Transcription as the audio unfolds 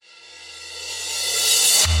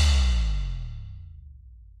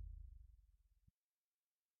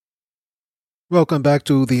Welcome back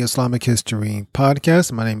to the Islamic History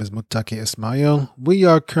Podcast. My name is Muttaqi Ismail. We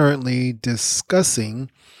are currently discussing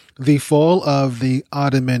the fall of the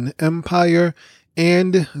Ottoman Empire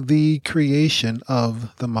and the creation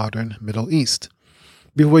of the modern Middle East.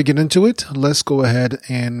 Before we get into it, let's go ahead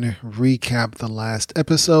and recap the last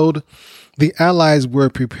episode. The Allies were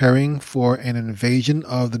preparing for an invasion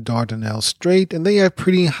of the Dardanelles Strait, and they had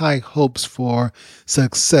pretty high hopes for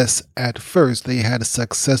success at first. They had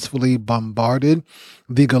successfully bombarded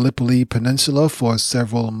the Gallipoli Peninsula for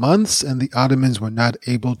several months, and the Ottomans were not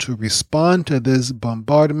able to respond to this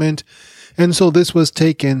bombardment, and so this was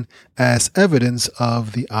taken as evidence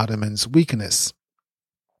of the Ottomans' weakness.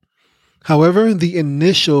 However, the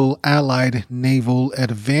initial Allied naval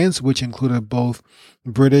advance, which included both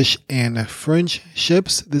British and French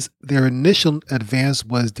ships, their initial advance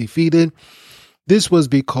was defeated. This was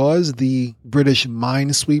because the British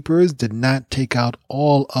minesweepers did not take out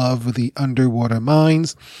all of the underwater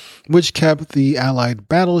mines, which kept the Allied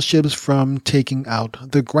battleships from taking out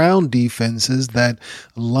the ground defenses that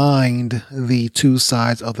lined the two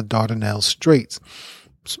sides of the Dardanelles Straits.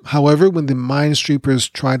 However, when the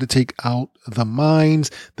minesweepers tried to take out the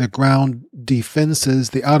mines, the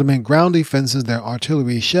Ottoman ground defenses, their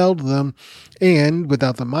artillery shelled them, and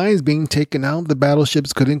without the mines being taken out, the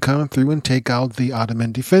battleships couldn't come through and take out the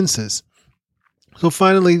Ottoman defenses. So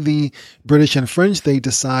finally, the British and French, they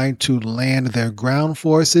decide to land their ground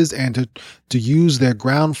forces and to use their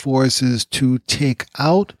ground forces to take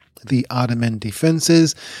out the Ottoman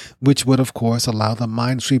defenses, which would, of course, allow the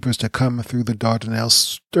minesweepers to come through the Dardanelles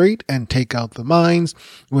Strait and take out the mines.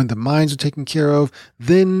 When the mines are taken care of,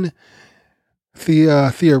 then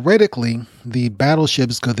theoretically, the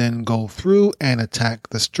battleships could then go through and attack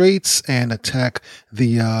the straits and attack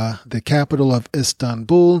the capital of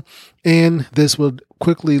Istanbul, and this would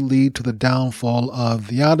quickly lead to the downfall of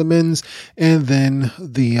the Ottomans, and then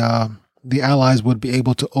the Allies would be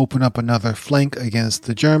able to open up another flank against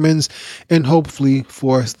the Germans and hopefully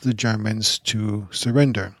force the Germans to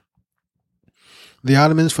surrender. The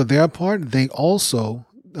Ottomans, for their part, they also,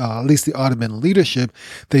 at least the Ottoman leadership,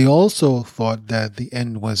 they also thought that the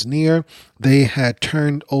end was near. They had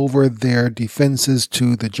turned over their defenses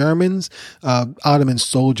to the Germans. Ottoman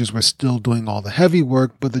soldiers were still doing all the heavy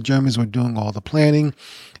work, but the Germans were doing all the planning.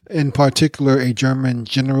 In particular, a German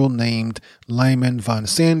general named Liman von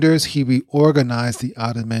Sanders, he reorganized the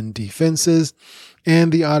Ottoman defenses,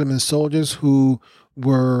 and the Ottoman soldiers, who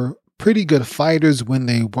were pretty good fighters when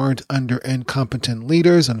they weren't under incompetent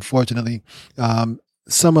leaders. Unfortunately,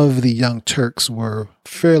 some of the young Turks were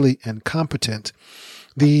fairly incompetent.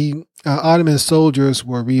 The Ottoman soldiers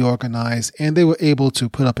were reorganized, and they were able to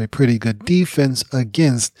put up a pretty good defense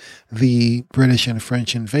against the British and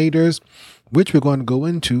French invaders, which we're going to go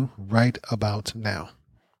into right about now.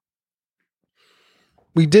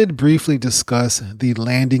 We did briefly discuss the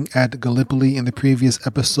landing at Gallipoli in the previous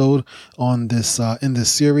episode on this in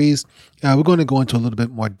this series. We're going to go into a little bit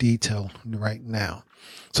more detail right now.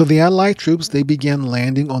 So the Allied troops, they began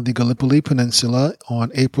landing on the Gallipoli Peninsula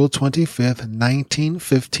on April 25th,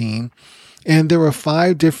 1915. And there were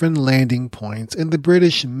 5 different landing points, and the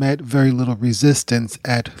British met very little resistance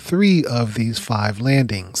at 3 of these 5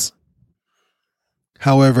 landings.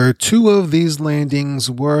 However, 2 of these landings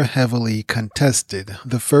were heavily contested.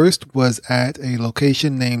 The first was at a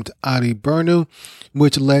location named Aribernu,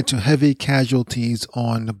 which led to heavy casualties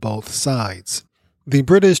on both sides. The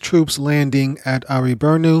British troops landing at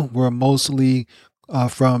Aribernu were mostly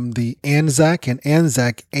from the Anzac, and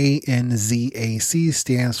Anzac, ANZAC,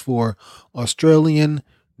 stands for Australian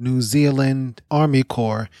New Zealand Army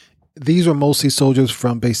Corps. These were mostly soldiers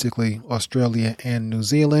from basically Australia and New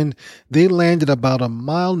Zealand. They landed about a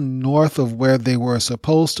mile north of where they were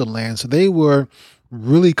supposed to land, so they were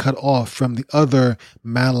really cut off from the other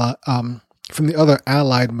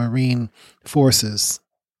Allied Marine forces.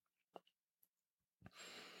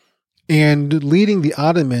 And leading the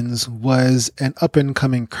Ottomans was an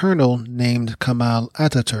up-and-coming colonel named Kemal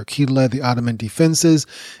Ataturk. He led the Ottoman defenses,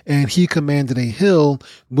 and he commanded a hill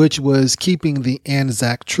which was keeping the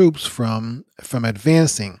Anzac troops from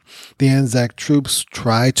advancing. The Anzac troops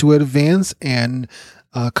tried to advance, and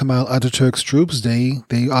Kemal Ataturk's troops,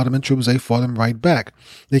 the Ottoman troops, they fought them right back.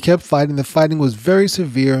 They kept fighting. The fighting was very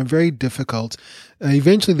severe and very difficult.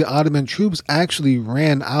 Eventually, the Ottoman troops actually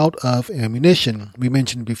ran out of ammunition. We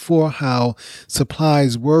mentioned before how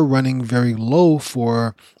supplies were running very low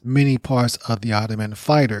for many parts of the Ottoman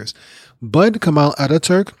fighters. But Kemal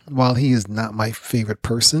Ataturk, while he is not my favorite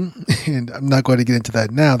person, and I'm not going to get into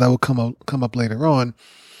that now, that will come up later on,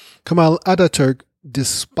 Kemal Ataturk,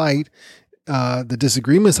 despite the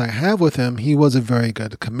disagreements I have with him, he was a very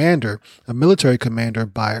good commander, a military commander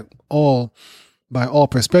by all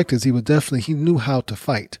perspectives. He knew how to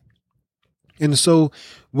fight. And so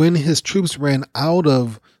when his troops ran out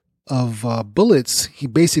of bullets, he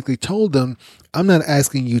basically told them, I'm not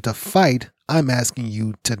asking you to fight, I'm asking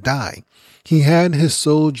you to die. He had his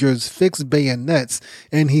soldiers fix bayonets,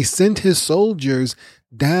 and he sent his soldiers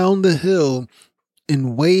down the hill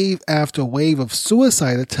in wave after wave of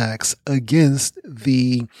suicide attacks against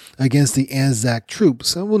the Anzac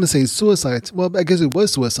troops. I want to say suicide. Well, I guess it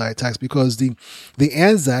was suicide attacks because the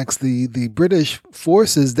Anzacs, the British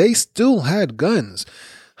forces, they still had guns.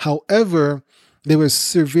 However, they were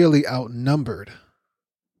severely outnumbered.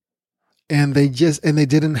 And they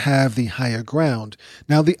didn't have the higher ground.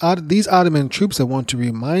 Now, these Ottoman troops, I want to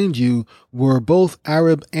remind you, were both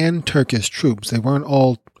Arab and Turkish troops. They weren't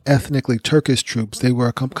all ethnically Turkish troops. They were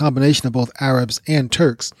a combination of both Arabs and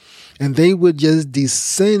Turks. And they would just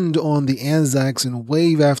descend on the Anzacs in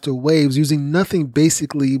wave after waves, using nothing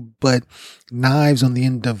basically but knives on the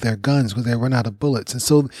end of their guns because they run out of bullets. And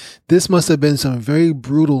so this must have been some very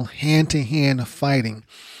brutal hand-to-hand fighting.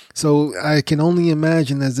 So I can only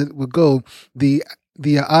imagine as it would go, the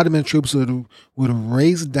Ottoman troops would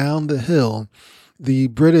race down the hill. The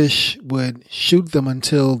British would shoot them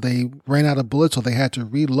until they ran out of bullets or they had to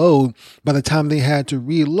reload. By the time they had to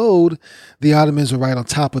reload, the Ottomans were right on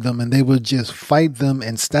top of them, and they would just fight them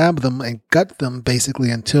and stab them and gut them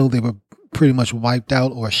basically until they were pretty much wiped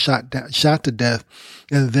out or shot to death.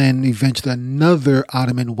 And then eventually another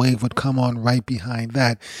Ottoman wave would come on right behind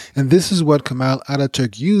that. And this is what Kemal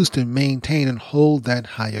Ataturk used to maintain and hold that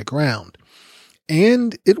higher ground.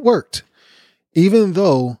 And it worked. Even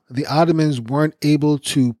though the Ottomans weren't able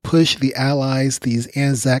to push the Allies, these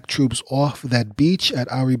Anzac troops, off that beach at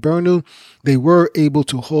Aribernu, they were able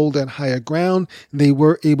to hold that higher ground. They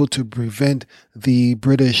were able to prevent the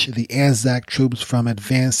Anzac troops from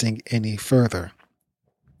advancing any further.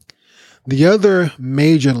 The other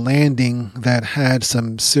major landing that had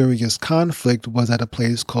some serious conflict was at a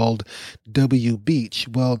place called W Beach.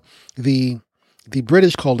 Well, the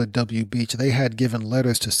British called it W Beach. They had given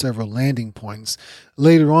letters to several landing points.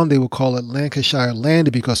 Later on, they would call it Lancashire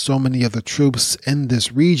Landing because so many of the troops in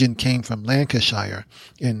this region came from Lancashire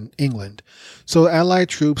in England. So Allied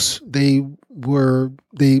troops, they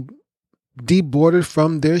deboarded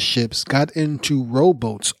from their ships, got into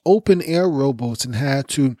rowboats, open air rowboats, and had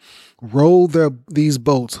to row these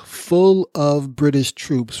boats full of British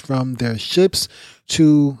troops from their ships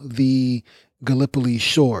to the Gallipoli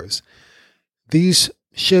shores. These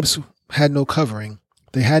ships had no covering.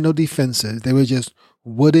 They had no defenses. They were just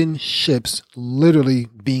wooden ships literally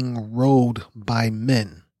being rowed by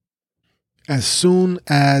men. As soon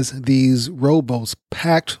as these rowboats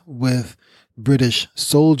packed with British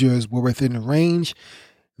soldiers were within range,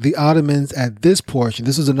 the Ottomans at this portion,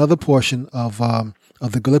 this is another portion of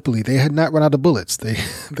the Gallipoli, they had not run out of bullets.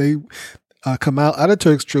 Kemal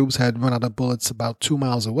Ataturk's troops had run out of bullets about 2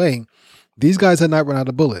 miles away. These guys had not run out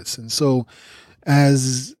of bullets. And so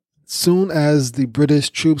as soon as the British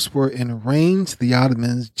troops were in range, the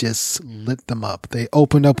Ottomans just lit them up. They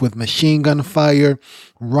opened up with machine gun fire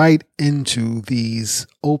right into these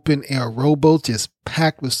open air rowboats, just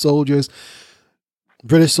packed with soldiers.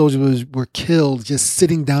 British soldiers were killed just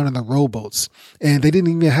sitting down in the rowboats. And they didn't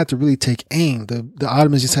even have to really take aim. The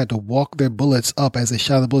Ottomans just had to walk their bullets up as they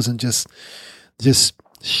shot the bullets and just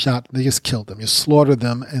killed them, just slaughtered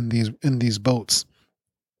them in these boats.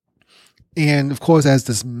 And of course, as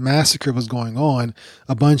this massacre was going on,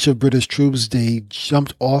 a bunch of British troops, they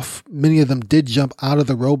jumped off. Many of them did jump out of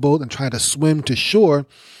the rowboat and try to swim to shore.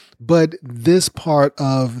 But this part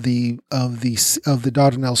of the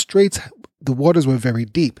Dardanelles Straits, the waters were very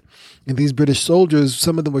deep. And these British soldiers,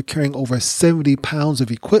 some of them were carrying over 70 pounds of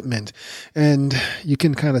equipment. And you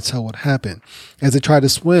can kind of tell what happened. As they tried to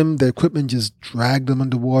swim, the equipment just dragged them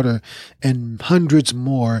underwater, and hundreds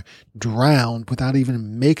more drowned without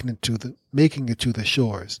even making it to the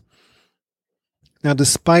shores. Now,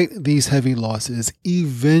 despite these heavy losses,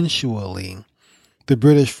 eventually the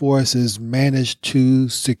British forces managed to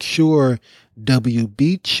secure W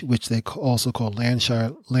Beach, which they also call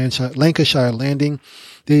Lancashire Landing.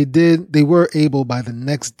 They were able by the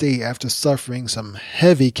next day, after suffering some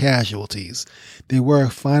heavy casualties, they were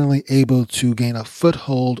finally able to gain a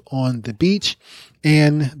foothold on the beach.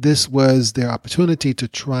 And this was their opportunity to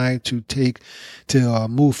try to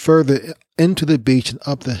move further into the beach and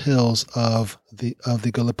up the hills of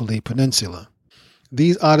the Gallipoli Peninsula.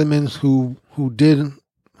 These Ottomans who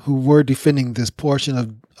were defending this portion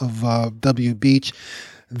of W Beach,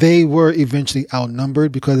 They were eventually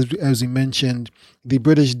outnumbered because, as we mentioned, the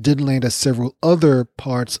British did land at several other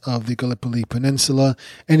parts of the Gallipoli Peninsula,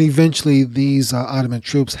 and eventually these Ottoman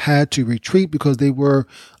troops had to retreat because they were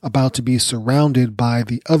about to be surrounded by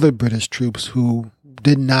the other British troops who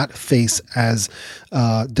did not face as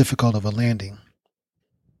difficult of a landing.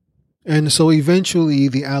 And so eventually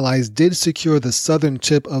the Allies did secure the southern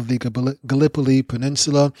tip of the Gallipoli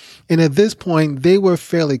Peninsula. And at this point, they were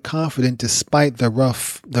fairly confident, despite the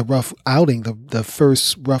rough outing, the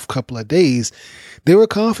first rough couple of days, they were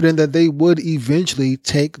confident that they would eventually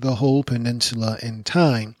take the whole peninsula in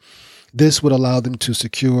time. This would allow them to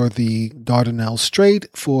secure the Dardanelles Strait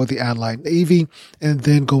for the Allied Navy and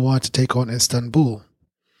then go on to take on Istanbul.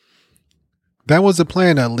 That was the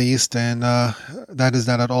plan, at least, and that is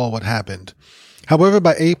not at all what happened. However,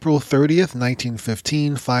 by April 30th,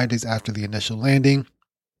 1915, 5 days after the initial landing,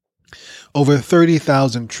 over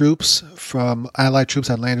 30,000 troops from Allied troops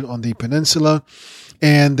had landed on the peninsula,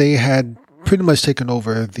 and they had pretty much taken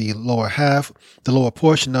over the lower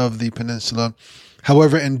portion of the peninsula.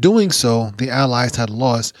 However, in doing so, the Allies had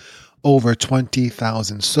lost over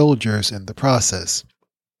 20,000 soldiers in the process.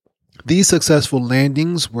 These successful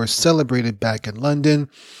landings were celebrated back in London.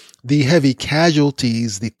 The heavy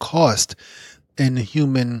casualties, the cost in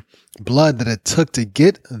human blood that it took to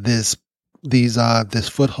get this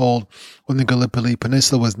foothold on the Gallipoli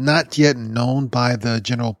Peninsula was not yet known by the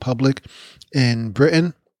general public in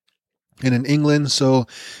Britain and in England. So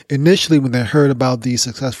initially, when they heard about these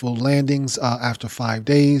successful landings after 5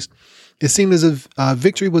 days, it seemed as if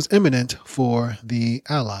victory was imminent for the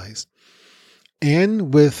Allies.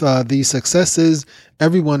 And with these successes,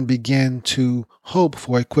 everyone began to hope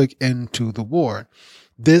for a quick end to the war.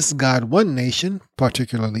 This got one nation,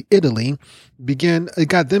 particularly Italy,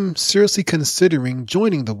 got them seriously considering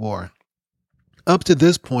joining the war. Up to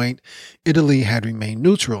this point, Italy had remained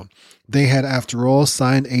neutral. They had, after all,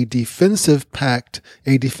 signed a defensive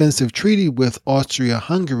treaty with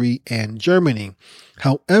Austria-Hungary and Germany.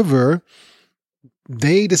 However,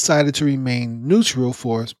 they decided to remain neutral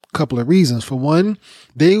for a couple of reasons. For one,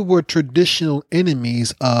 they were traditional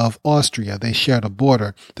enemies of Austria. They shared a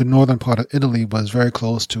border. The northern part of Italy was very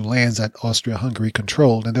close to lands that Austria-Hungary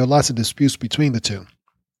controlled, and there were lots of disputes between the two.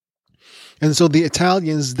 And so the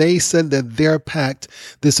Italians, they said that their pact,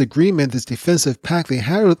 this agreement, this defensive pact they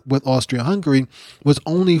had with Austria-Hungary was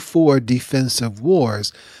only for defensive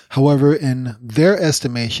wars. However, in their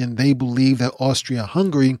estimation, they believed that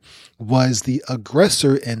Austria-Hungary was the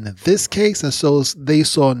aggressor in this case, and so they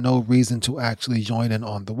saw no reason to actually join in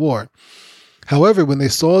on the war. However, when they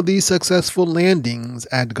saw these successful landings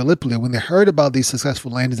at Gallipoli, when they heard about these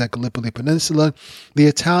successful landings at Gallipoli Peninsula, the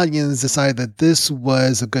Italians decided that this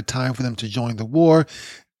was a good time for them to join the war,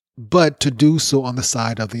 but to do so on the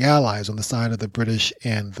side of the Allies, on the side of the British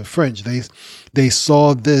and the French. They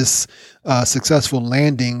saw this successful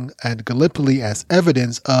landing at Gallipoli as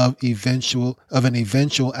evidence of an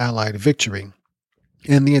eventual Allied victory.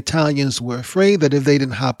 And the Italians were afraid that if they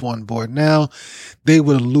didn't hop on board now, they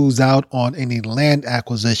would lose out on any land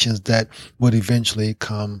acquisitions that would eventually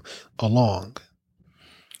come along.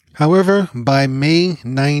 However, by May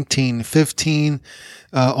 1915,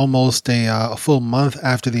 almost a full month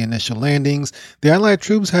after the initial landings, the Allied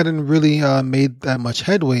troops hadn't really made that much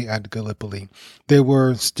headway at Gallipoli. There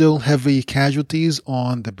were still heavy casualties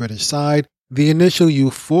on the British side. The initial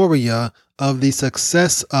euphoria of the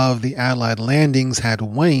success of the Allied landings had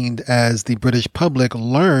waned as the British public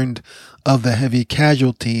learned of the heavy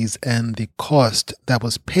casualties and the cost that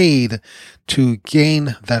was paid to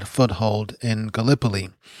gain that foothold in Gallipoli.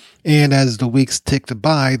 And as the weeks ticked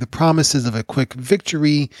by, the promises of a quick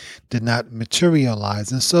victory did not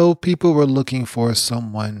materialize, and so people were looking for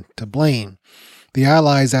someone to blame. The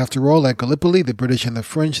Allies, after all, at Gallipoli, the British and the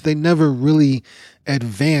French, they never really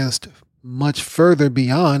advanced much further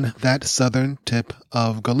beyond that southern tip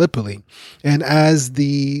of Gallipoli. And as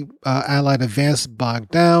the Allied advance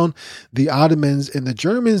bogged down, the Ottomans and the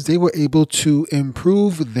Germans, they were able to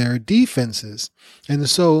improve their defenses. And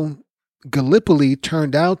so Gallipoli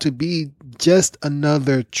turned out to be just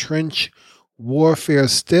another trench warfare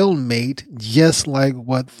stalemate, just like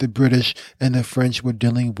what the British and the French were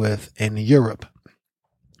dealing with in Europe.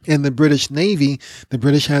 And the British Navy, the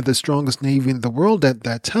British had the strongest Navy in the world at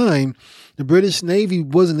that time. The British Navy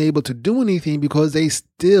wasn't able to do anything because they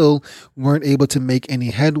still weren't able to make any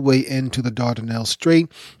headway into the Dardanelles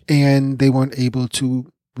Strait, and they weren't able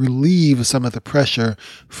to relieve some of the pressure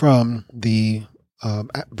from the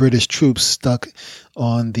British troops stuck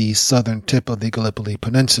on the southern tip of the Gallipoli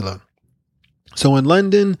Peninsula. So in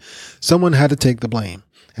London, someone had to take the blame,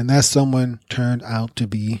 and that someone turned out to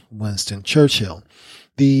be Winston Churchill.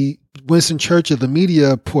 The Winston Churchill, the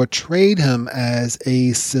media portrayed him as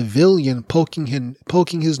a civilian poking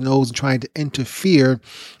his nose and trying to interfere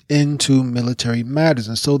into military matters.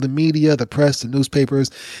 And so the media, the press, the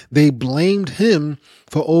newspapers, they blamed him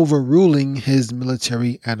for overruling his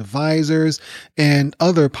military advisors, and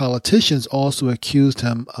other politicians also accused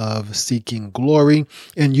him of seeking glory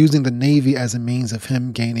and using the Navy as a means of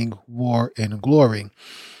him gaining war and glory.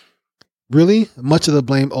 Really, much of the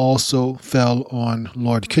blame also fell on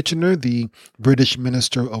Lord Kitchener, the British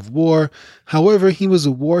Minister of War. However, he was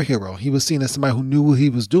a war hero. He was seen as somebody who knew what he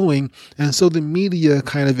was doing, and so the media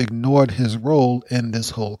kind of ignored his role in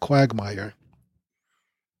this whole quagmire.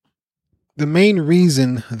 The main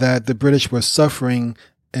reason that the British were suffering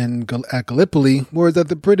at Gallipoli was that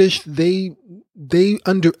the British, they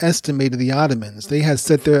underestimated the Ottomans. They had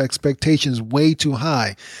set their expectations way too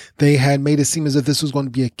high. They had made it seem as if this was going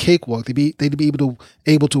to be a cakewalk. They'd be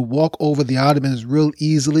able to walk over the Ottomans real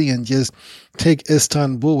easily and just take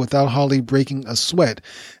Istanbul without hardly breaking a sweat.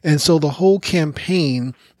 And so the whole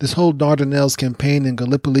campaign, this whole Dardanelles campaign and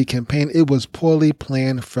Gallipoli campaign, it was poorly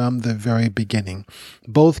planned from the very beginning.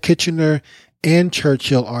 Both Kitchener and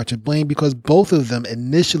Churchill are to blame because both of them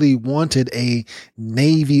initially wanted a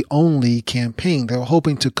Navy-only campaign. They were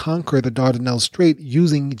hoping to conquer the Dardanelles Strait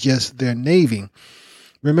using just their Navy.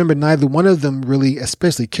 Remember, neither one of them really,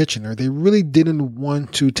 especially Kitchener, they really didn't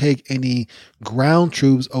want to take any ground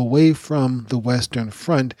troops away from the Western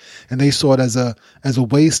Front, and they saw it as a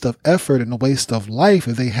waste of effort and a waste of life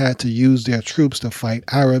if they had to use their troops to fight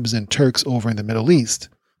Arabs and Turks over in the Middle East.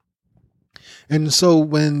 And so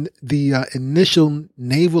when the initial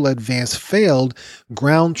naval advance failed,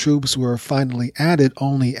 ground troops were finally added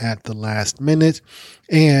only at the last minute,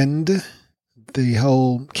 and the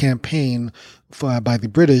whole campaign by the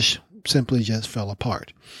British simply just fell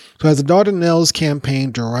apart. So as the Dardanelles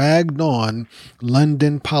campaign dragged on,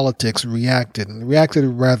 London politics reacted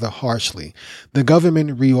rather harshly. The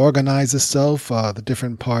government reorganized itself. The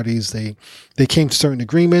different parties, they came to certain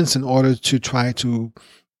agreements in order to try to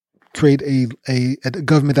create a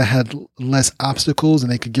government that had less obstacles, and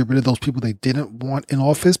they could get rid of those people they didn't want in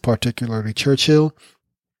office, particularly Churchill.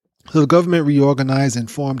 So the government reorganized and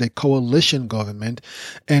formed a coalition government,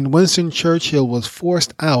 and Winston Churchill was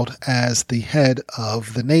forced out as the head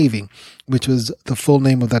of the Navy, which was the full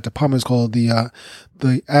name of that department is called the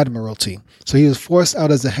Admiralty. So he was forced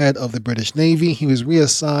out as the head of the British Navy. He was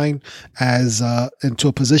reassigned into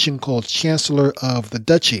a position called Chancellor of the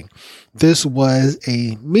Duchy. This was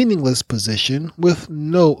a meaningless position with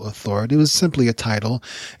no authority. It was simply a title,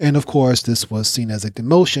 and of course, this was seen as a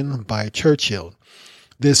demotion by Churchill.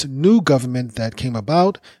 This new government that came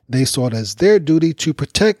about, they saw it as their duty to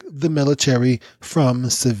protect the military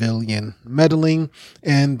from civilian meddling,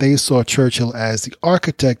 and they saw Churchill as the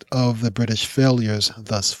architect of the British failures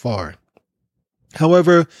thus far.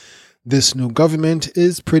 However, this new government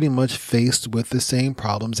is pretty much faced with the same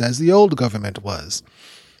problems as the old government was.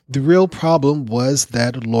 The real problem was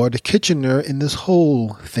that Lord Kitchener, in this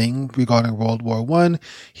whole thing regarding World War I,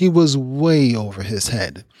 he was way over his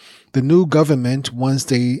head. The new government, once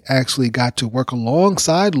they actually got to work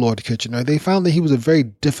alongside Lord Kitchener, they found that he was a very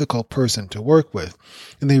difficult person to work with.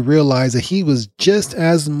 And they realized that he was just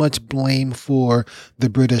as much blamed for the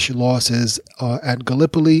British losses at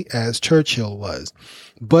Gallipoli as Churchill was.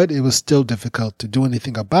 But it was still difficult to do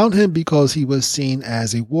anything about him because he was seen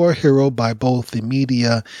as a war hero by both the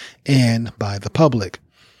media and by the public.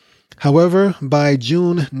 However, by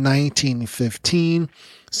June 1915,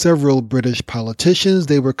 several British politicians,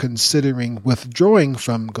 they were considering withdrawing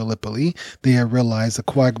from Gallipoli. They had realized the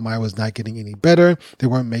quagmire was not getting any better. They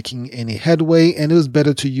weren't making any headway, and it was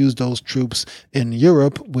better to use those troops in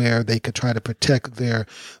Europe where they could try to protect the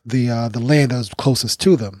land that was closest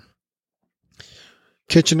to them.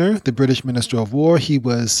 Kitchener, the British Minister of War, he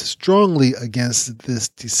was strongly against this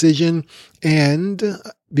decision, and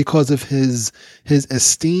because of his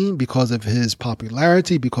esteem, because of his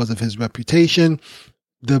popularity, because of his reputation,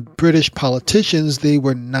 the British politicians, they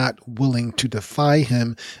were not willing to defy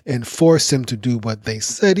him and force him to do what they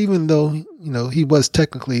said, even though, he was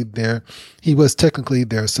technically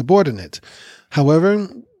their subordinate. However,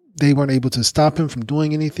 they weren't able to stop him from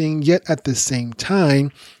doing anything, yet at the same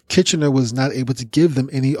time, Kitchener was not able to give them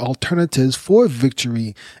any alternatives for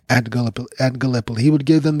victory at Gallipoli. He would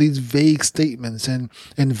give them these vague statements and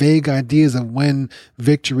vague ideas of when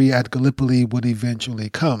victory at Gallipoli would eventually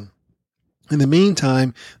come. In the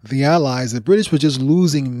meantime, the Allies, the British, were just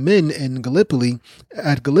losing men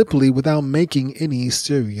at Gallipoli without making any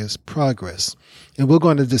serious progress. And we're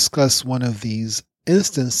going to discuss one of these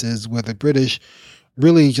instances where the British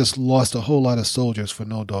really just lost a whole lot of soldiers for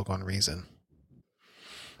no doggone reason.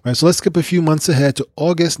 Right, so let's skip a few months ahead to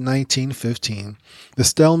August 1915. The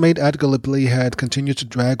stalemate at Gallipoli had continued to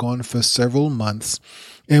drag on for several months,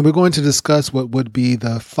 and we're going to discuss what would be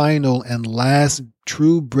the final and last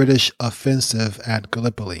true British offensive at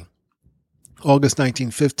Gallipoli. August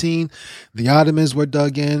 1915, the Ottomans were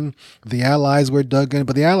dug in, the Allies were dug in,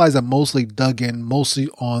 but the Allies are mostly dug in mostly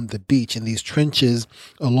on the beach, in these trenches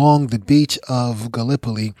along the beach of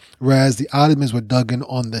Gallipoli, whereas the Ottomans were dug in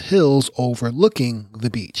on the hills overlooking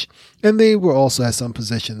the beach. And they were also at some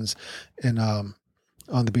positions in on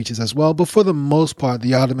the beaches as well. But for the most part,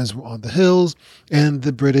 the Ottomans were on the hills, and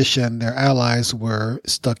the British and their allies were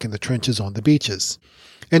stuck in the trenches on the beaches.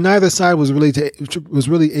 And neither side was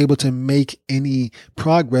really able to make any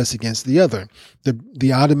progress against the other.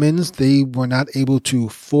 The Ottomans, they were not able to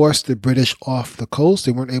force the British off the coast.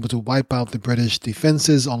 They weren't able to wipe out the British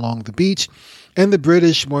defenses along the beach. And the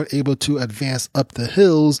British weren't able to advance up the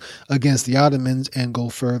hills against the Ottomans and go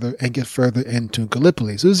further and get further into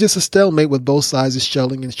Gallipoli. So it was just a stalemate with both sides just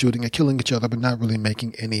shelling and shooting and killing each other, but not really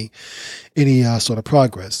making any sort of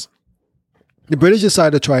progress. The British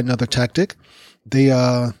decided to try another tactic. They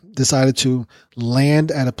decided to land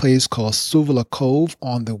at a place called Suvla Cove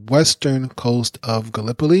on the western coast of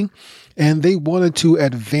Gallipoli, and they wanted to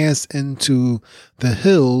advance into the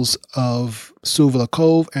hills of Suvla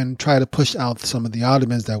Cove and try to push out some of the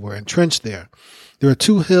Ottomans that were entrenched there. There are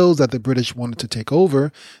two hills that the British wanted to take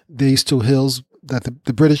over. These two hills that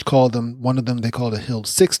the British called them, one of them they called it Hill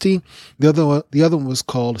 60. The other one was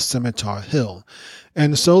called Scimitar Hill.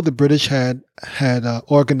 And so the British had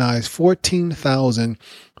organized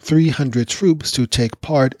 14,300 troops to take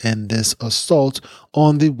part in this assault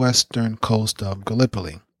on the western coast of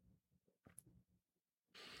Gallipoli.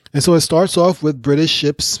 And so it starts off with British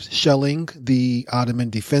ships shelling the Ottoman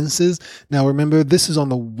defenses. Now remember, this is on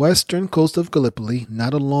the western coast of Gallipoli,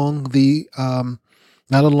 not along the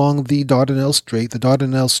Dardanelles Strait. The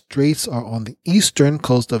Dardanelles Straits are on the eastern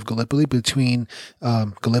coast of Gallipoli, between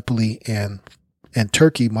Gallipoli and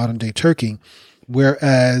Turkey, modern day Turkey,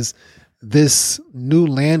 whereas this new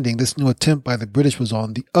attempt by the British was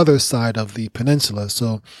on the other side of the peninsula.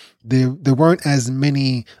 So there weren't as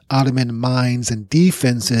many Ottoman mines and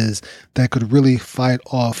defenses that could really fight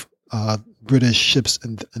off British ships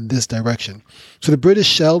in this direction. So the British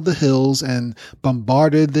shelled the hills and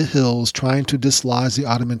bombarded the hills, trying to dislodge the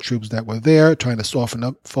Ottoman troops that were there, trying to soften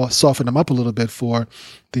them up a little bit for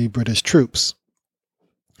the British troops.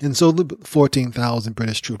 And so the 14,000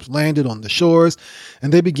 British troops landed on the shores,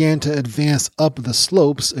 and they began to advance up the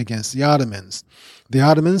slopes against the Ottomans. The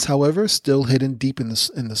Ottomans, however, still hidden deep in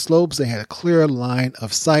the slopes. They had a clear line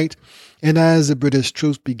of sight, and as the British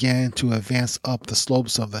troops began to advance up the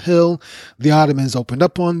slopes of the hill, the Ottomans opened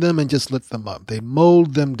up on them and just lit them up. They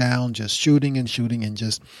mowed them down, just shooting and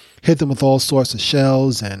just hit them with all sorts of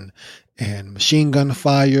shells and machine gun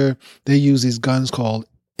fire. They used these guns called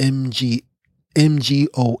MG08s.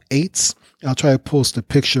 I'll try to post a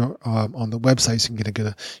picture on the website so you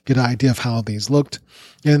can get an idea of how these looked.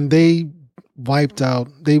 And they wiped out,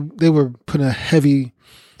 they were putting a heavy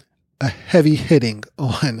hitting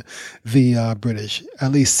on the British.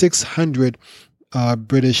 At least 600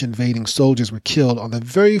 British invading soldiers were killed on the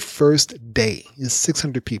very first day. It's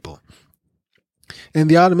 600 people. And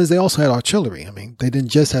the Ottomans, they also had artillery. I mean, they didn't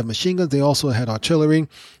just have machine guns, they also had artillery.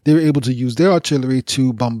 They were able to use their artillery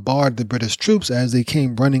to bombard the British troops as they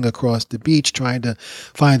came running across the beach, trying to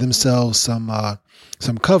find themselves some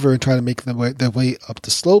cover and try to make their way up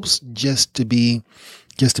the slopes just to be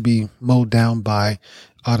mowed down by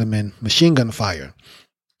Ottoman machine gun fire.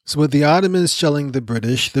 So with the Ottomans shelling the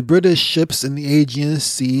British ships in the Aegean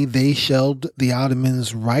Sea, they shelled the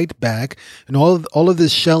Ottomans right back. And all of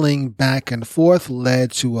this shelling back and forth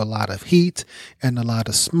led to a lot of heat and a lot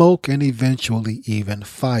of smoke and eventually even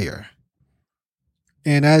fire.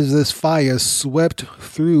 And as this fire swept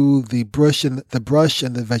through the brush and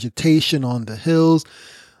the vegetation on the hills,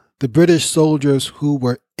 the British soldiers who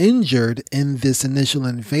were injured in this initial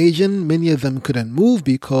invasion, many of them couldn't move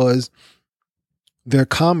because their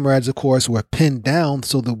comrades, of course, were pinned down.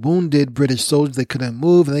 So the wounded British soldiers, they couldn't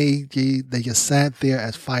move. They just sat there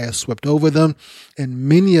as fire swept over them. And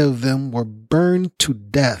many of them were burned to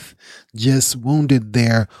death, just wounded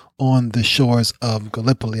there on the shores of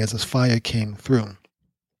Gallipoli as this fire came through.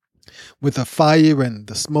 With the fire and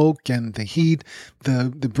the smoke and the heat,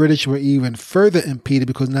 the British were even further impeded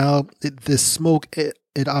because now this smoke,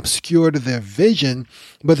 it obscured their vision,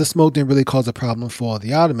 but the smoke didn't really cause a problem for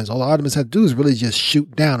the Ottomans. All the Ottomans had to do is really just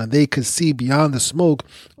shoot down, and they could see beyond the smoke.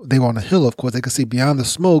 They were on a hill, of course. They could see beyond the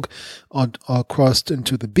smoke across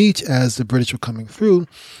into the beach as the British were coming through.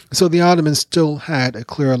 So the Ottomans still had a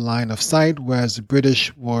clear line of sight, whereas the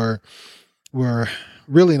British were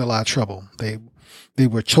really in a lot of trouble. They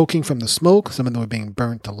were choking from the smoke. Some of them were being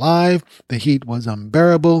burnt alive. The heat was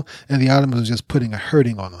unbearable, and the Ottomans were just putting a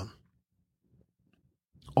hurting on them.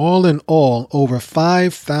 All in all, over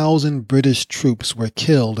 5,000 British troops were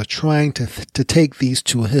killed trying to take these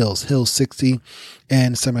two hills, Hill 60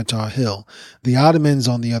 and Scimitar Hill. The Ottomans,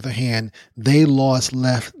 on the other hand, they lost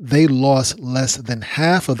less than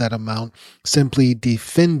half of that amount simply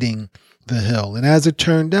defending the hill. And as it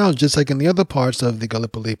turned out, just like in the other parts of the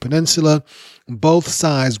Gallipoli Peninsula, both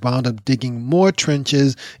sides wound up digging more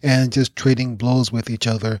trenches and just trading blows with each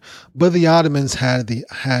other. But the Ottomans had the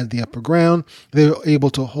upper ground. They were able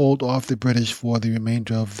to hold off the British for the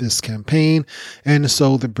remainder of this campaign. And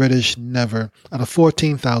so the British never, out of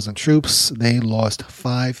 14,000 troops, they lost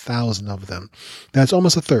 5,000 of them. That's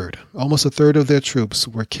almost a third. Almost a third of their troops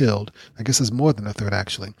were killed. I guess it's more than a third,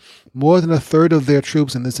 actually. More than a third of their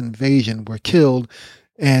troops in this invasion were killed,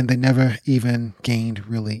 and they never even gained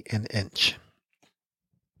really an inch.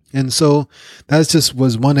 And so that just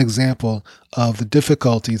was one example of the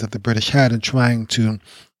difficulties that the British had in trying to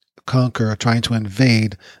conquer, trying to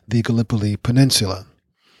invade the Gallipoli Peninsula.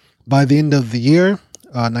 By the end of the year,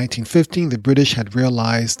 1915, the British had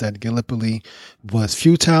realized that Gallipoli was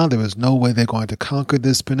futile. There was no way they're going to conquer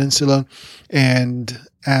this peninsula. And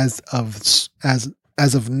as of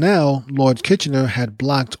now, Lord Kitchener had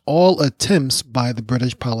blocked all attempts by the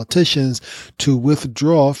British politicians to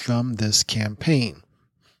withdraw from this campaign.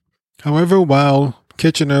 However, while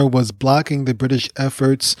Kitchener was blocking the British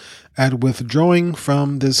efforts at withdrawing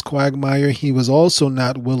from this quagmire, he was also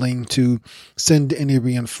not willing to send any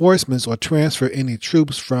reinforcements or transfer any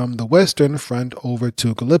troops from the Western Front over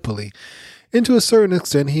to Gallipoli. And to a certain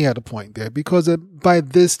extent, he had a point there, because by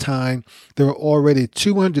this time, there were already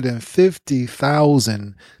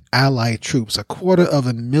 250,000 Allied troops,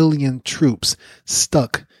 250,000 troops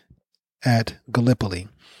stuck at Gallipoli.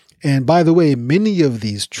 And by the way, many of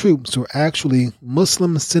these troops were actually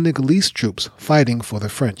Muslim Senegalese troops fighting for the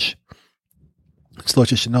French. Just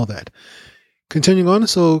thought you should know that. Continuing on,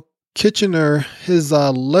 so Kitchener, his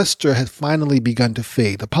luster had finally begun to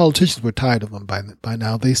fade. The politicians were tired of him by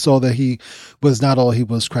now. They saw that he was not all he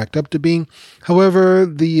was cracked up to be. However,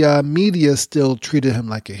 the media still treated him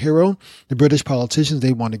like a hero. The British politicians,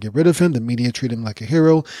 they wanted to get rid of him. The media treated him like a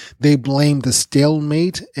hero. They blamed the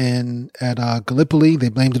stalemate at Gallipoli. They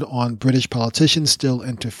blamed it on British politicians still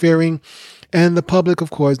interfering. And the public, of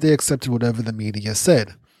course, they accepted whatever the media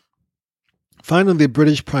said. Finally, the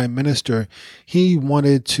British Prime Minister, he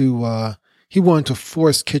wanted to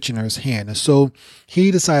force Kitchener's hand. And so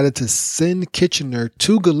he decided to send Kitchener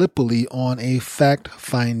to Gallipoli on a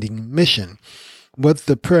fact-finding mission. What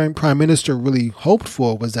the Prime Minister really hoped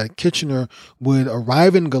for was that Kitchener would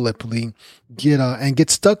arrive in Gallipoli, get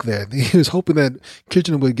stuck there. He was hoping that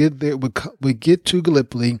Kitchener would get there, would get to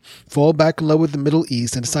Gallipoli, fall back in love with the Middle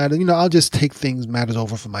East, and decide, I'll just take matters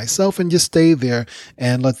over for myself and just stay there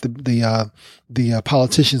and let the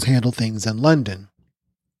politicians handle things in London.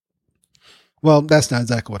 Well, that's not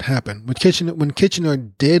exactly what happened. When Kitchener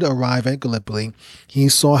did arrive at Gallipoli, he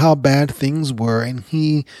saw how bad things were, and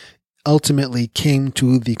he ultimately came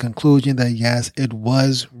to the conclusion that yes, it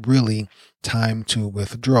was really time to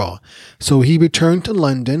withdraw. So he returned to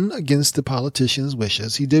London against the politicians'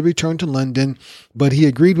 wishes. He did return to London, but he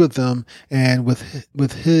agreed with them, and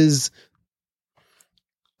with his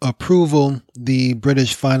approval, the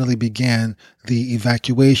British finally began the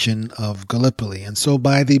evacuation of Gallipoli. And so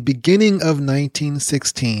by the beginning of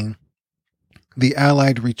 1916, the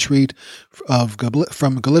Allied retreat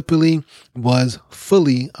from Gallipoli was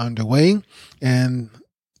fully underway, and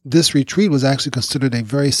this retreat was actually considered a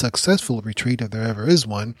very successful retreat, if there ever is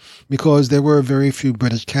one, because there were very few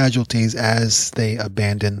British casualties as they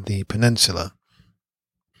abandoned the peninsula.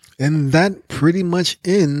 And that pretty much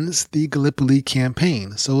ends the Gallipoli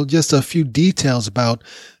campaign. So just a few details about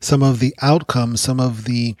some of the outcomes, some of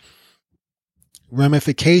the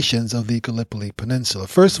ramifications of the Gallipoli Peninsula.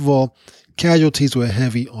 First of all, casualties were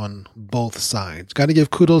heavy on both sides. Got to give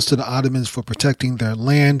kudos to the Ottomans for protecting their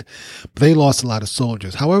land. They lost a lot of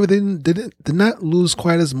soldiers. However, they did not lose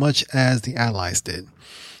quite as much as the Allies did.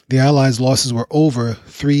 The Allies' losses were over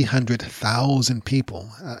 300,000 people.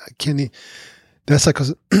 That's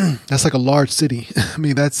like a large city. I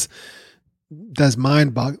mean, that's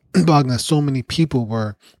mind-boggling that so many people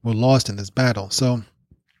were lost in this battle. So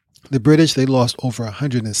The British, they lost over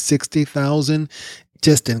 160,000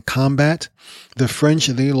 just in combat. The French,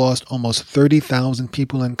 they lost almost 30,000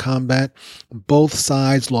 people in combat. Both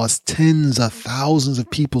sides lost tens of thousands of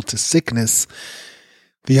people to sickness.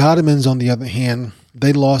 The Ottomans, on the other hand,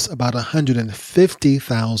 they lost about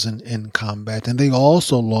 150,000 in combat, and they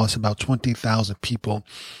also lost about 20,000 people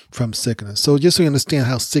from sickness. So just so you understand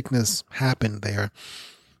how sickness happened there,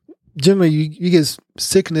 generally you get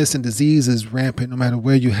sickness and diseases rampant no matter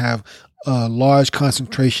where you have a large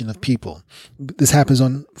concentration of people. This happens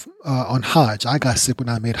on Hajj. I got sick when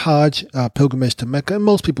I made Hajj, pilgrimage to Mecca, and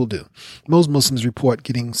most people do. Most Muslims report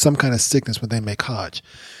getting some kind of sickness when they make Hajj.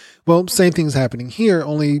 Well, same thing is happening here,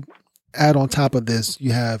 only add on top of this,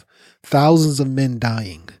 you have thousands of men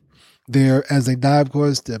dying. As they die, of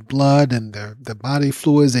course, their blood and their body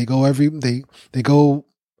fluids, they go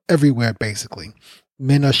everywhere, basically.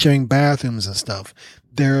 Men are sharing bathrooms and stuff.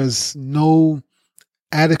 There's no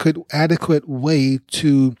adequate way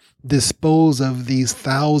to dispose of these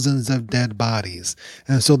thousands of dead bodies.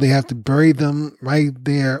 And so they have to bury them right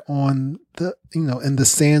there on in the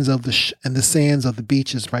sands of the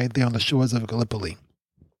beaches right there on the shores of Gallipoli.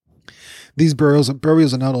 These burials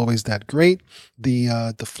are not always that great.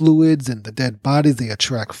 The fluids and the dead bodies, they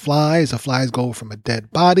attract flies. The flies go from a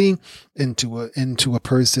dead body into a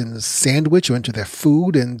person's sandwich or into their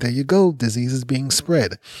food, and there you go. Disease is being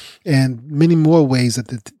spread, and many more ways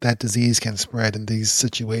that disease can spread in these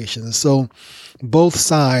situations. So, both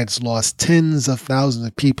sides lost tens of thousands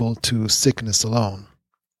of people to sickness alone.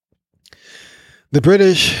 The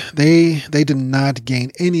British, they did not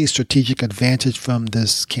gain any strategic advantage from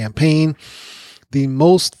this campaign. The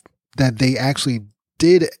most that they actually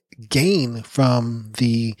did gain from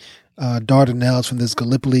the Dardanelles, from this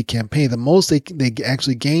Gallipoli campaign, the most they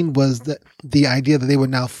actually gained was the idea that they were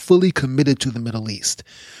now fully committed to the Middle East.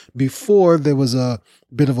 Before, there was a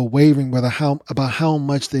bit of a wavering about how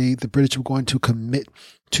much the British were going to commit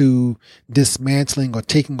to dismantling or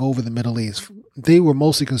taking over the Middle East. They were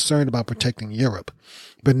mostly concerned about protecting Europe.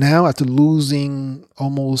 But now, after losing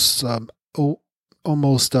the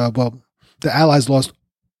Allies lost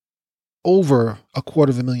over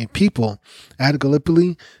 250,000 people at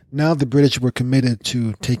Gallipoli. Now the British were committed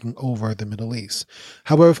to taking over the Middle East.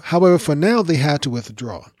 However, for now, they had to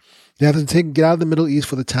withdraw. They had to get out of the Middle East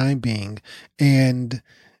for the time being. And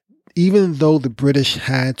even though the British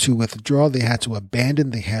had to withdraw, they had to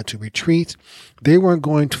abandon, they had to retreat, they weren't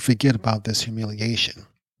going to forget about this humiliation.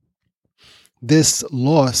 This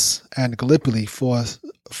loss at Gallipoli forced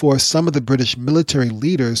some of the British military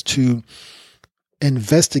leaders to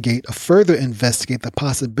further investigate the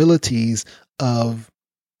possibilities of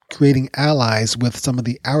creating allies with some of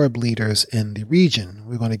the Arab leaders in the region.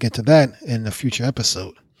 We're going to get to that in a future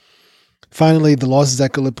episode. Finally, the losses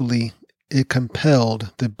at Gallipoli, it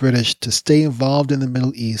compelled the British to stay involved in the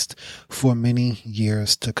Middle East for many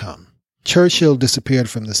years to come. Churchill disappeared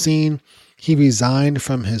from the scene. He resigned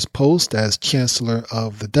from his post as Chancellor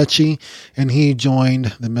of the Duchy, and he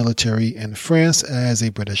joined the military in France as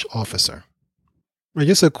a British officer.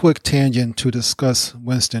 Just a quick tangent to discuss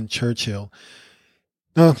Winston Churchill.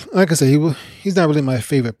 Now, like I said, he's not really my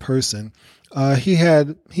favorite person. He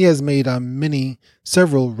has made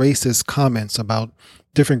several racist comments about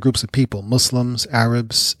different groups of people, Muslims,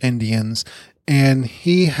 Arabs, Indians, and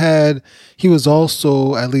he was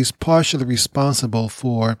also at least partially responsible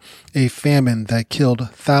for a famine that killed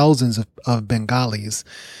thousands of Bengalis.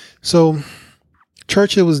 So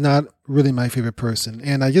Churchill was not really my favorite person.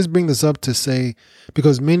 And I just bring this up to say,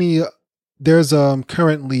 because there's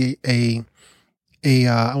currently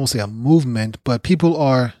I won't say a movement, but people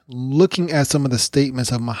are looking at some of the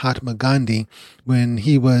statements of Mahatma Gandhi when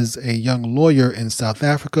he was a young lawyer in South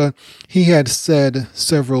Africa. He had said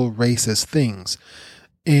several racist things,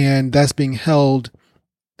 and that's being held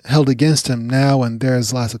against him now. And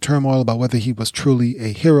there's lots of turmoil about whether he was truly a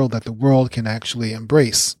hero that the world can actually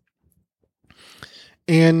embrace.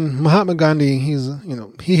 And Mahatma Gandhi,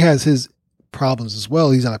 he has his problems as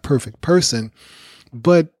well. He's not a perfect person,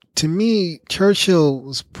 but to me, Churchill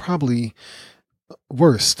was probably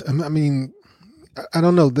worst. I mean, I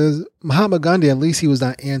don't know. Mahatma Gandhi, at least he was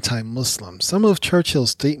not anti-Muslim. Some of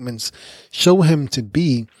Churchill's statements show him to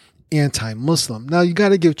be anti-Muslim. Now, you got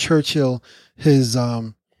to give Churchill his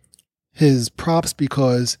props,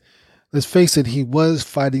 because let's face it, he was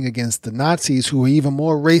fighting against the Nazis, who were even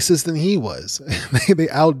more racist than he was. They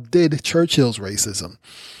outdid Churchill's racism.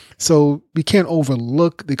 So we can't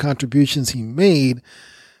overlook the contributions he made,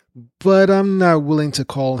 but I'm not willing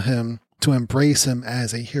to embrace him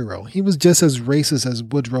as a hero. He was just as racist as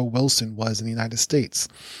Woodrow Wilson was in the United States.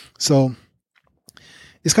 So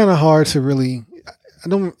it's kind of hard to really,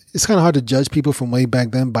 it's kind of hard to judge people from way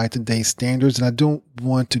back then by today's standards, and I don't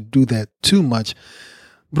want to do that too much.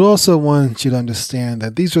 But also want you to understand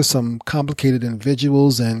that these are some complicated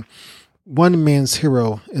individuals, and one man's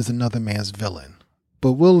hero is another man's villain.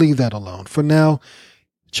 But we'll leave that alone. For now,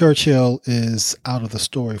 Churchill is out of the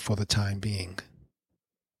story for the time being.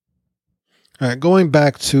 All right, going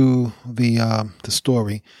back to the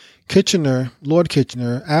story, Lord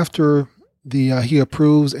Kitchener, after he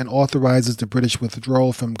approves and authorizes the British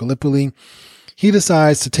withdrawal from Gallipoli, he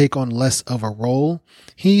decides to take on less of a role.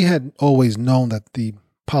 He had always known that the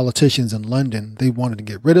politicians in London, they wanted to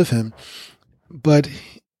get rid of him,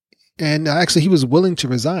 and actually he was willing to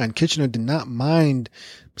resign. Kitchener did not mind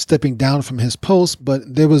stepping down from his post, but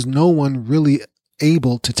there was no one really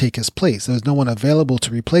able to take his place. There was no one available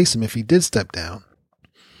to replace him if he did step down.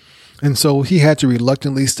 And so he had to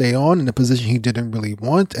reluctantly stay on in a position he didn't really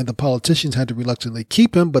want, and the politicians had to reluctantly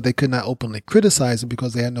keep him, but they could not openly criticize him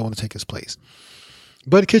because they had no one to take his place.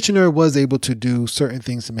 But Kitchener was able to do certain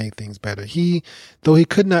things to make things better. Though he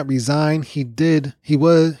could not resign, he did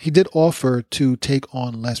offer to take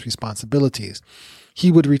on less responsibilities.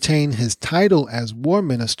 He would retain his title as war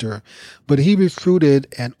minister, but he recruited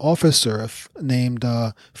an officer named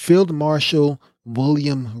Field Marshal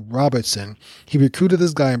William Robertson. He recruited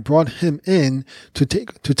this guy and brought him in to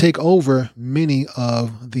take over many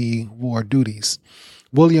of the war duties.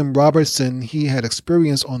 William Robertson, he had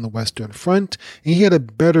experience on the Western Front, and he had a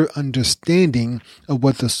better understanding of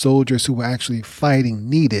what the soldiers who were actually fighting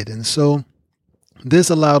needed. And so this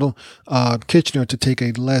allowed Kitchener to take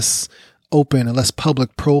a less open, a less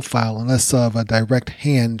public profile, and less of a direct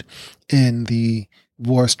hand in the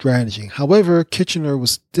war strategy. However, Kitchener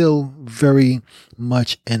was still very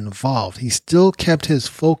much involved. He still kept his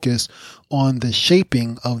focus on the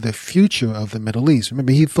shaping of the future of the Middle East.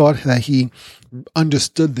 Remember, he thought that he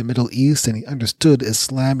understood the Middle East and he understood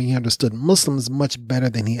Islam, and he understood Muslims much better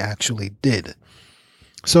than he actually did.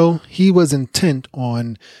 So he was intent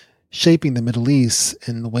on shaping the Middle East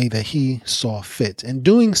in the way that he saw fit. In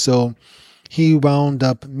doing so, he wound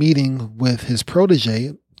up meeting with his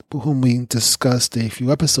protege, whom we discussed a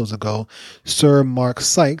few episodes ago, Sir Mark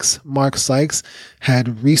Sykes. Mark Sykes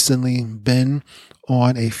had recently been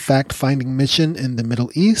on a fact-finding mission in the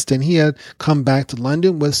Middle East, and he had come back to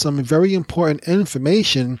London with some very important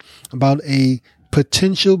information about a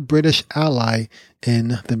potential British ally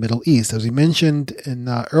in the Middle East. As we mentioned in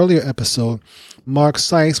an earlier episode, Mark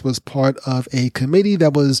Sykes was part of a committee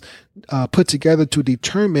that was put together to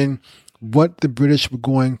determine what the British were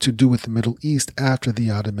going to do with the Middle East after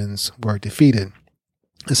the Ottomans were defeated.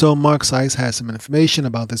 And so Mark Sykes had some information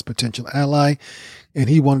about this potential ally, and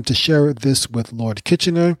he wanted to share this with Lord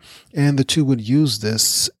Kitchener, and the two would use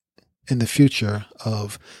this in the future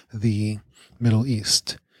of the Middle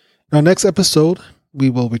East. In our next episode, we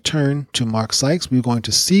will return to Mark Sykes. We're going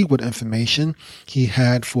to see what information he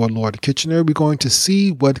had for Lord Kitchener. We're going to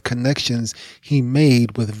see what connections he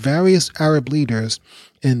made with various Arab leaders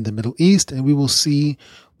in the Middle East, and we will see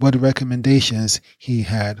what recommendations he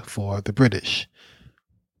had for the British.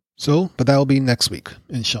 But that will be next week,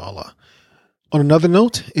 inshallah. On another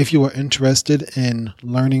note, if you are interested in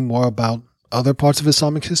learning more about other parts of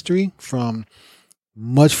Islamic history from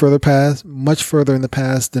much further in the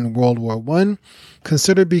past than World War I,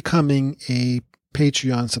 consider becoming a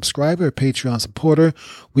Patreon subscriber, a Patreon supporter.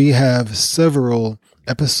 We have several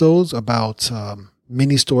episodes about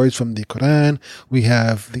mini stories from the Quran. We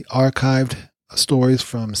have the archived stories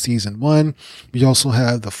from season 1. We also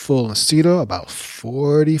have the full Sirah, about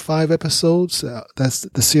 45 episodes. The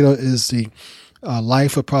Sirah is the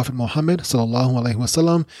life of Prophet Muhammad sallallahu alaihi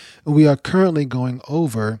wasallam. We are currently going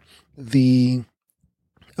over the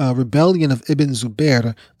rebellion of Ibn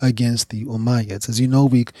Zubayr against the Umayyads. As you know,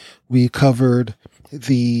 we covered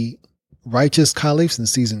the righteous caliphs in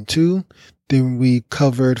season 2. Then we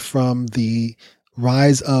covered from the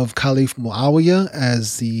rise of Caliph Muawiyah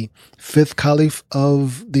as the 5th caliph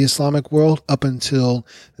of the Islamic world up until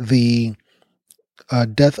the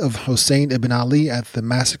death of Hussein ibn Ali at the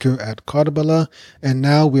massacre at Karbala. And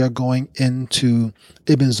now we are going into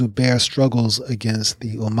Ibn Zubayr's struggles against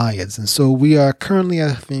the Umayyads. And so we are currently,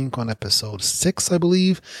 I think, on episode 6, I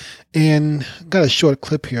believe. And got a short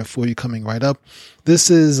clip here for you coming right up. This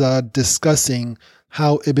is discussing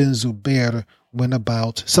how Ibn Zubayr went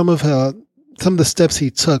about some of the steps he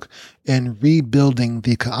took in rebuilding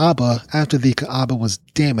the Kaaba after the Kaaba was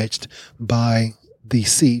damaged by the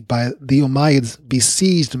Umayyads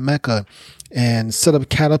besieged Mecca and set up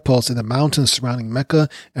catapults in the mountains surrounding Mecca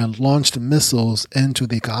and launched missiles into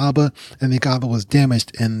the Kaaba, and the Kaaba was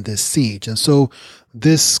damaged in this siege. And so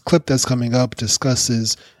this clip that's coming up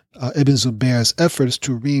discusses Ibn Zubair's efforts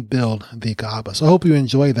to rebuild the Kaaba. So I hope you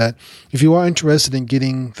enjoy that. If you are interested in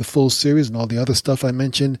getting the full series and all the other stuff I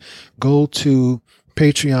mentioned, go to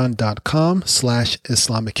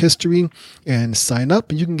patreon.com/Islamic history and sign up,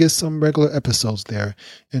 and you can get some regular episodes there,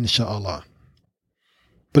 inshallah.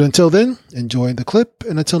 But until then, enjoy the clip,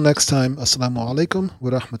 and until next time, assalamu alaikum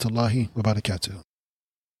wa rahmatullahi wa barakatuh.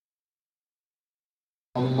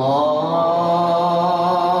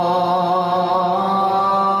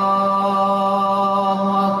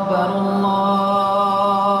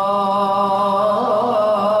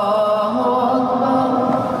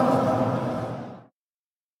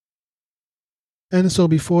 And so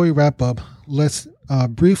before we wrap up, let's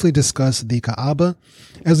briefly discuss the Kaaba.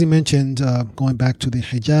 As we mentioned, going back to the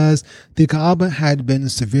Hijaz, the Kaaba had been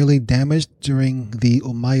severely damaged during the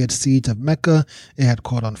Umayyad siege of Mecca. It had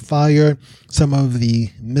caught on fire. Some of the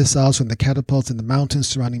missiles from the catapults in the mountains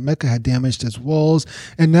surrounding Mecca had damaged its walls,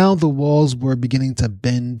 and now the walls were beginning to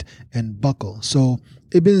bend and buckle. So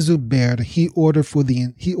Ibn Zubair, he ordered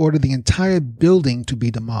the entire building to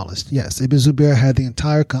be demolished. Yes, Ibn Zubair had the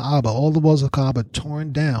entire Kaaba, all the walls of Kaaba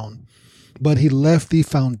torn down, but he left the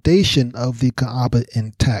foundation of the Kaaba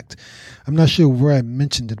intact. I'm not sure where I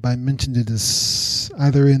mentioned it, but I mentioned it as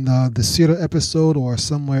either in the Sirah episode or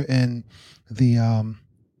somewhere in the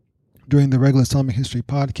during the regular Islamic history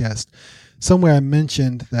podcast. Somewhere I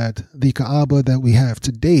mentioned that the Kaaba that we have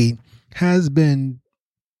today has been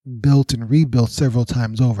built and rebuilt several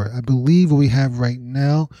times over. I believe what we have right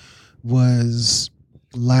now was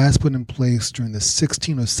last put in place during the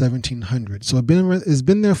 16 or 1700s. So it's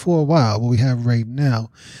been there for a while, what we have right now,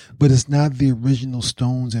 but it's not the original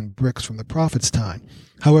stones and bricks from the Prophet's time.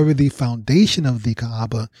 However, the foundation of the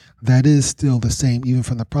Kaaba, that is still the same even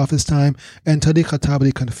from the Prophet's time, and Tariq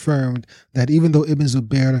al-Tabari confirmed that even though Ibn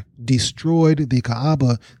Zubair destroyed the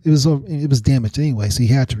Kaaba, it was damaged anyway, so he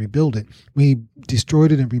had to rebuild it. When he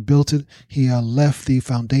destroyed it and rebuilt it, he left the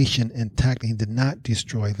foundation intact, and he did not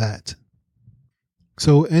destroy that.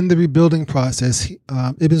 So in the rebuilding process,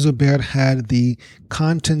 Ibn Zubair had the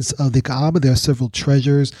contents of the Kaaba. There are several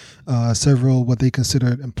treasures, several what they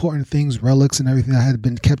considered important things, relics and everything that had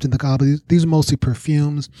been kept in the Kaaba. These are mostly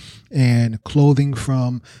perfumes and clothing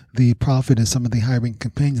from the Prophet and some of the high-ranking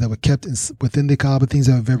companions that were kept within the Kaaba, things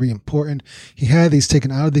that were very important. He had these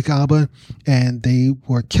taken out of the Kaaba, and they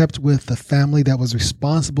were kept with the family that was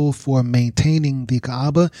responsible for maintaining the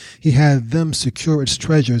Kaaba. He had them secure its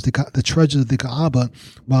treasures, the treasures of the Kaaba,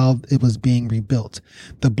 while it was being rebuilt.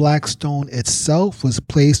 The black stone itself was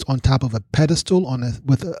placed on top of a pedestal on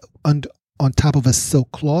top of a silk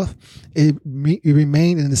cloth. It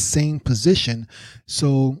remained in the same position,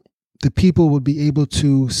 so the people would be able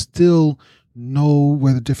to still know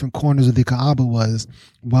where the different corners of the Kaaba was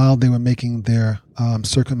while they were making their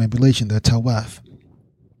circumambulation, their tawaf.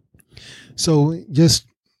 So just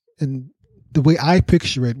in the way I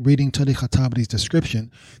picture it, reading Tariq al-Tabari's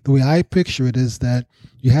description, the way I picture it is that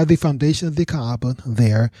you have the foundation of the Kaaba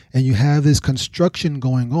there, and you have this construction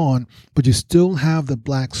going on, but you still have the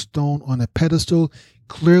black stone on a pedestal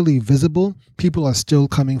clearly visible. People are still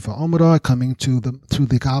coming for Umrah, coming to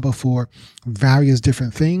the Kaaba for various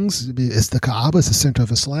different things. It's the Kaaba, it's the center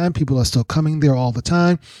of Islam. People are still coming there all the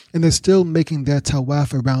time, and they're still making their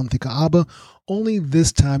tawaf around the Kaaba. Only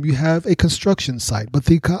this time you have a construction site, but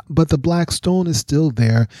the black stone is still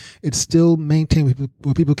there. It's still maintained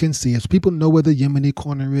where people can see it. So people know where the Yemeni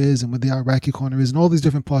corner is and where the Iraqi corner is and all these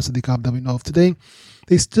different parts of the Kaaba that we know of today.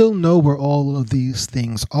 They still know where all of these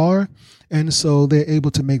things are, and so they're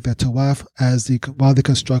able to make that tawaf while the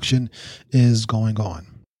construction is going on.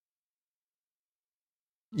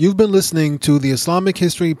 You've been listening to the Islamic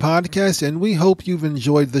History Podcast, and we hope you've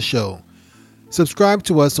enjoyed the show. Subscribe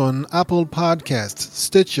to us on Apple Podcasts,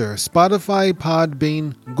 Stitcher, Spotify,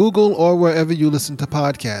 Podbean, Google, or wherever you listen to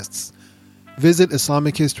podcasts. Visit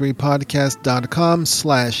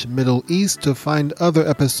IslamicHistoryPodcast.com/Middle East to find other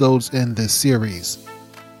episodes in this series.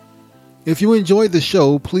 If you enjoyed the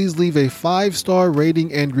show, please leave a 5-star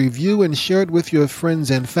rating and review and share it with your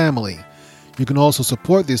friends and family. You can also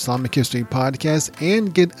support the Islamic History Podcast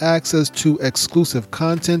and get access to exclusive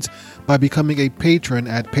content by becoming a patron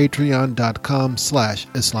at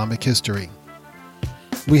patreon.com/Islamic History.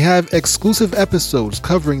 We have exclusive episodes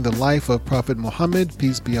covering the life of Prophet Muhammad,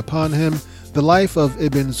 peace be upon him, the life of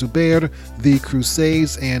Ibn Zubair, the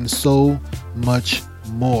Crusades, and so much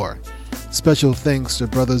more. Special thanks to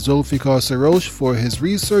Brother Zulfikar Sarosh for his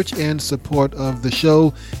research and support of the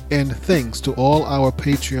show, and thanks to all our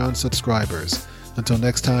Patreon subscribers. Until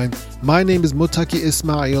next time, my name is Muttaqi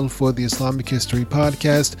Ismail for the Islamic History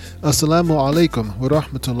Podcast. Assalamu alaikum wa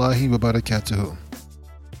rahmatullahi wa barakatuhu.